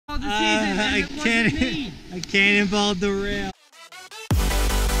the season, and it wasn't me. I cannonballed the rail.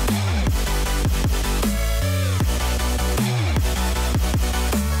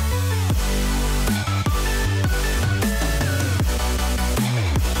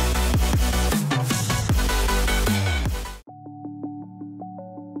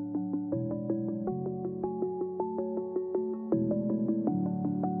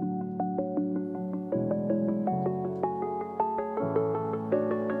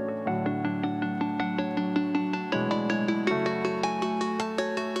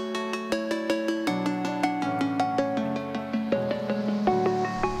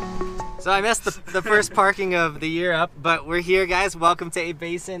 So I messed the first parking of the year up, but we're here, guys. Welcome to A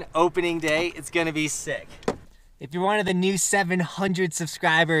Basin opening day. It's gonna be sick. If you're one of the new 700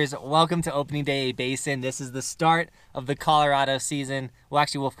 subscribers, welcome to opening day A Basin. This is the start of the Colorado season. Well,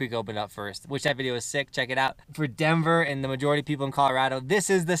 actually, Wolf Creek opened up first, which that video is sick. Check it out. For Denver and the majority of people in Colorado, this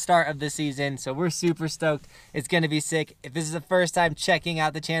is the start of the season, so we're super stoked. It's gonna be sick. If this is the first time checking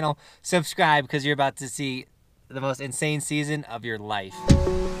out the channel, subscribe because you're about to see the most insane season of your life.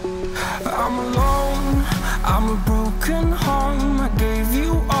 I'm alone, I'm a broken home. I gave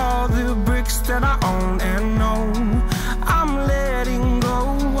you all the bricks that I own and know. I'm letting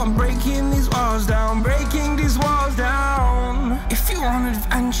go, I'm breaking these walls down, breaking these walls down. If you want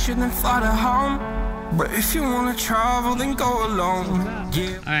adventure, then fly to home. But if you want to travel, then go alone.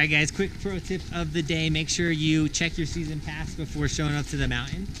 Yeah. All right, guys, quick pro tip of the day. Make sure you check your season pass before showing up to the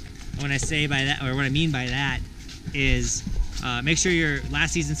mountain. And when I say by that, or what I mean by that is make sure your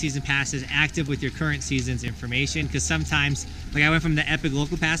last season pass is active with your current season's information, because sometimes, like I went from the Epic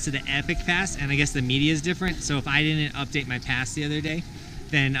local pass to the Epic pass, and I guess the media is different. So if I didn't update my pass the other day,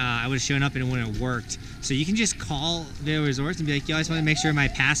 then I would have shown up and it wouldn't have worked. So you can just call the resorts and be like, yo, I just want to make sure my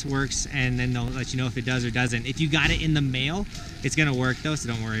pass works, and then they'll let you know if it does or doesn't. If you got it in the mail, it's gonna work though, so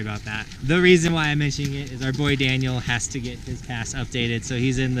don't worry about that. The reason why I'm mentioning it is our boy Daniel has to get his pass updated, so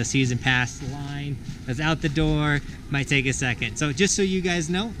he's in the season pass line that's out the door. Might take a second. So just so you guys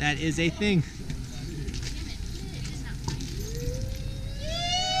know, that is a thing.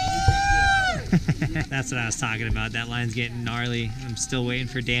 That's what I was talking about. That line's getting gnarly. I'm still waiting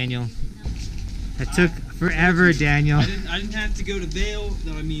for Daniel. That took forever, Daniel. I didn't have to go to Vail.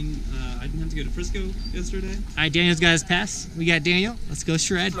 No, I mean, I didn't have to go to Frisco yesterday. All right, Daniel's got his pass. We got Daniel. Let's go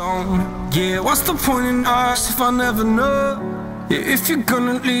shred. Yeah, what's the point in us if I never know? Yeah, if you're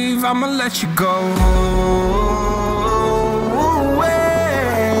gonna leave, I'ma let you go. Away.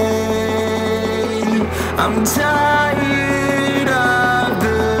 I'm tired of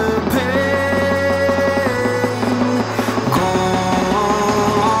the pain. Go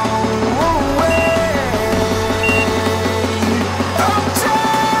away. I'm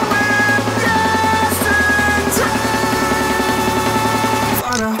tired of yesterday.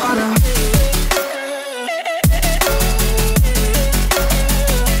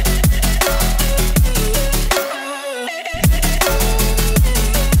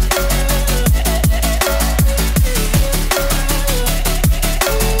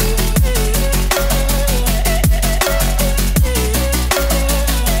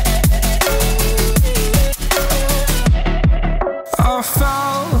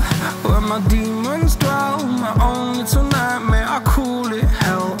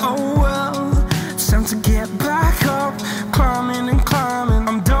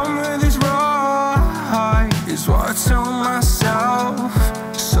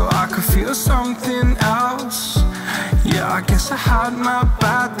 Something else. Yeah, I guess I had my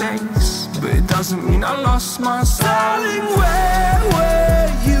bad days, but it doesn't mean I lost my darling. Where were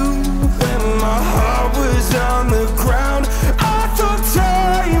you when my heart was on the ground? I thought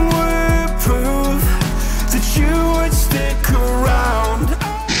time would prove that you would stick around.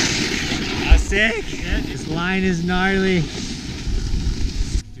 Sick. Yeah, this line is gnarly.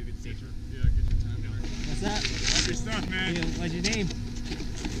 What's up? Love your stuff, man. What's your name?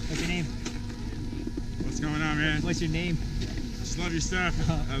 What's your name? What's going on, man? What's your name? Just love your stuff.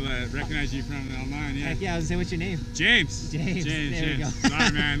 I recognize you from online, yeah. Heck yeah, I was gonna say, what's your name? James. James. There we go.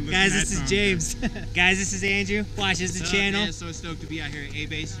 Sorry, man. Guys, this is James. Guys, this is Andrew. Watches the channel. Man, so stoked to be out here at A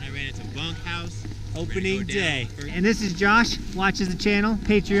Basin. I ran into Bunkhouse. Opening day. And this is Josh. Watches the channel.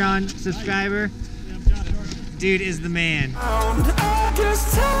 Patreon subscriber. Dude is the man.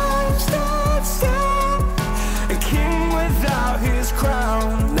 A king without his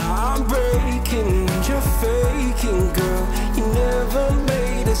crown. Now I'm breaking and you're faking, girl. You never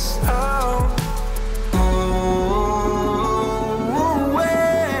made a sound. Oh, wait.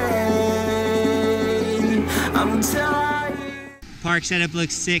 I'm tired. Park setup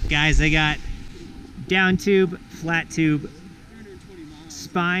looks sick, guys. They got down tube, flat tube,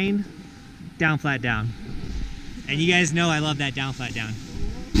 spine, down, flat, down. And you guys know I love that down, flat, down.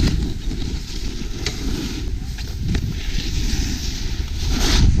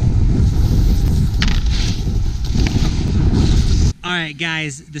 Alright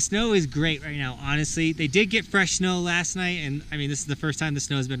guys, the snow is great right now, honestly. They did get fresh snow last night, and I mean, this is the first time the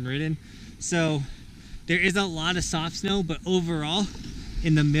snow has been ridden. So there is a lot of soft snow, but overall,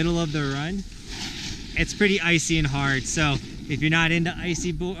 in the middle of the run, it's pretty icy and hard. So if you're not into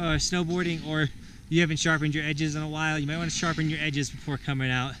icy snowboarding, or you haven't sharpened your edges in a while, you might want to sharpen your edges before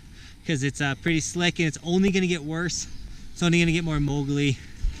coming out, because it's pretty slick and it's only going to get worse. It's only going to get more moguly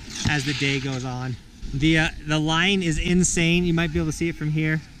as the day goes on. The line is insane. You might be able to see it from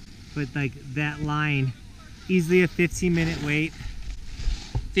here, but like that line, easily a 15-minute wait,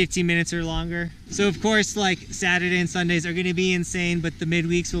 15 minutes or longer. So of course, like Saturday and Sundays are going to be insane, but the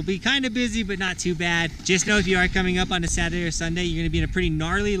midweeks will be kind of busy, but not too bad. Just know if you are coming up on a Saturday or Sunday, you're going to be in a pretty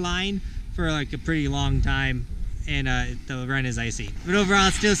gnarly line for like a pretty long time, and the run is icy. But overall,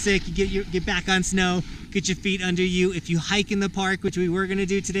 it's still sick. You get back on snow, get your feet under you. If you hike in the park, which we were going to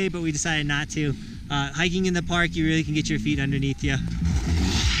do today, but we decided not to. Hiking in the park, you really can get your feet underneath you.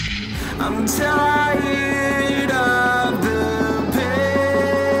 I'm tired of the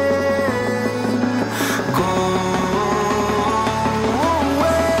pain. Go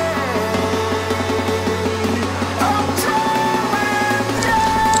away. I'm tired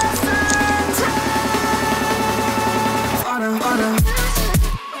just in time.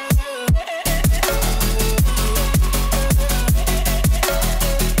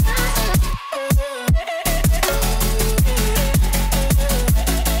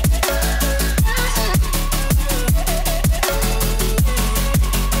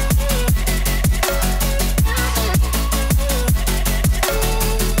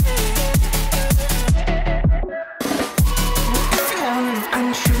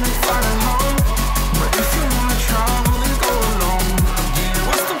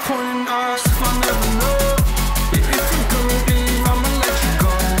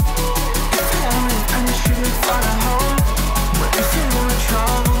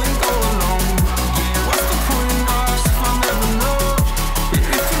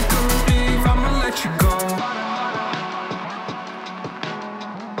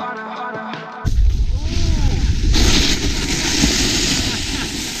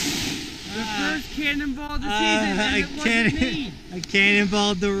 I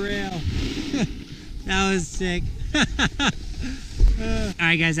cannonballed the rail. That was sick.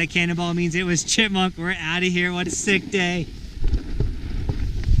 Alright guys, that cannonball means it was Chipmunk. We're out of here. What a sick day.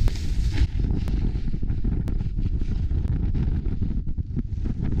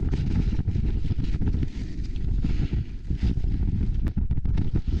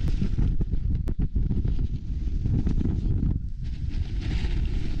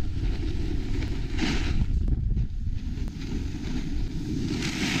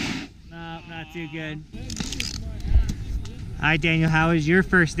 Too good. Hi Daniel, how was your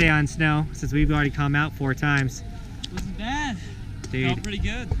first day on snow, since we've already come out 4 times? Wasn't bad. Dude, felt pretty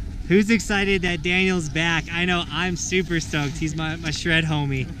good. Who's excited that Daniel's back? I know I'm super stoked. He's my shred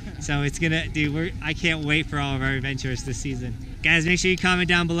homie. So it's gonna, dude, I can't wait for all of our adventures this season. Guys, make sure you comment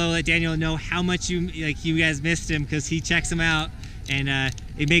down below, let Daniel know how much you guys missed him, because he checks them out, and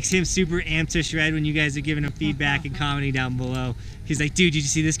it makes him super amped to shred when you guys are giving him feedback and commenting down below. He's like, dude, did you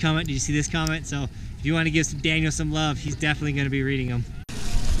see this comment? Did you see this comment? So if you want to give Daniel some love, he's definitely going to be reading them.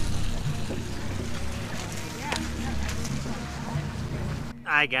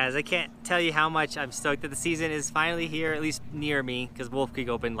 Alright guys, I can't tell you how much I'm stoked that the season is finally here, at least near me, because Wolf Creek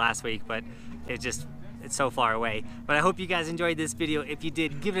opened last week, but it's so far away. But I hope you guys enjoyed this video. If you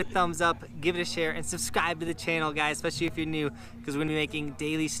did, give it a thumbs up, give it a share, and subscribe to the channel, guys, especially if you're new, because we're going to be making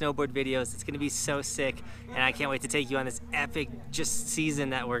daily snowboard videos. It's going to be so sick, and I can't wait to take you on this epic season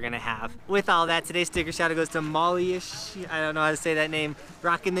that we're going to have. With all that, today's sticker shout out goes to Molly-ish, I don't know how to say that name,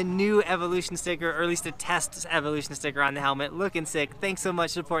 rocking the new Evolution sticker, or at least a test Evolution sticker on the helmet. Looking sick. Thanks so much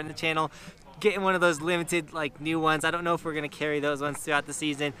for supporting the channel. Getting one of those limited new ones. I don't know if we're gonna carry those ones throughout the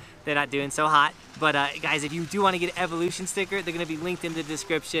season. They're not doing so hot, but guys, if you do want to get an Evolution sticker, they're gonna be linked in the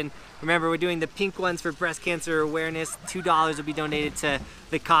description. Remember, we're doing the pink ones for breast cancer awareness. $2 will be donated to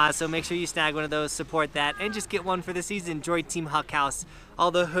the cause, so make sure you snag one of those, support that, and just get one for the season. Enjoy Team Buckhouse.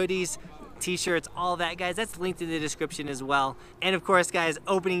 All the hoodies, t-shirts, all that, guys, that's linked in the description as well. And of course, guys,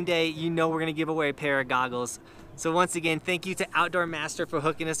 opening day, you know we're gonna give away a pair of goggles. So once again, thank you to Outdoor Master for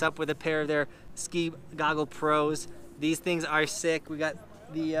hooking us up with a pair of their ski goggle pros. These things are sick. We got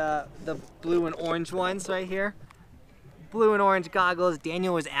the blue and orange ones right here. blue and orange goggles.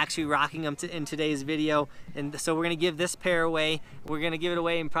 Daniel was actually rocking them in today's video, and so we're gonna give this pair away. We're gonna give it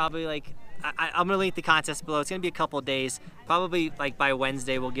away in probably like, I'm gonna link the contest below. It's gonna be a couple days, probably like by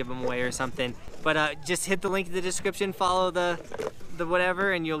Wednesday we'll give them away or something. But just hit the link in the description, follow the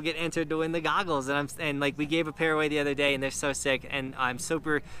whatever, and you'll get entered to win the goggles. And like we gave a pair away the other day, and they're so sick. And I'm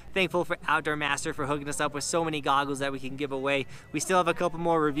super thankful for Outdoor Master for hooking us up with so many goggles that we can give away. We still have a couple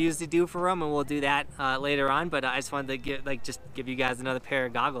more reviews to do for them, and we'll do that later on. But I just wanted to just give you guys another pair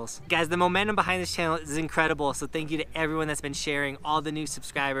of goggles. Guys, the momentum behind this channel is incredible. So thank you to everyone that's been sharing, all the new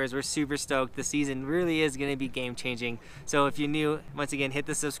subscribers. We're super stoked. The season really is going to be game changing. So if you're new, once again, hit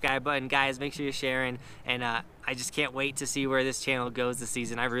the subscribe button, guys. Make sure you're sharing, and I just can't wait to see where this channel goes this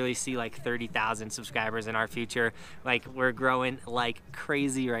season. I really see like 30,000 subscribers in our future. Like, we're growing like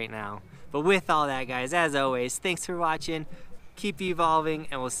crazy right now. But with all that, guys, as always, thanks for watching. Keep evolving,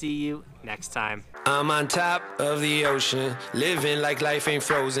 and we'll see you next time. I'm on top of the ocean, living like life ain't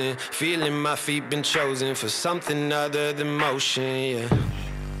frozen, feeling my feet been chosen for something other than motion, yeah.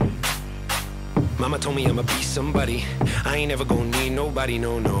 Mama told me I'ma be somebody. I ain't never gonna need nobody,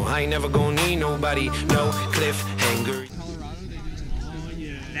 no, no. I ain't never gonna need nobody, no cliffhanger. Colorado, they do. Oh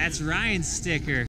yeah. That's Ryan's sticker.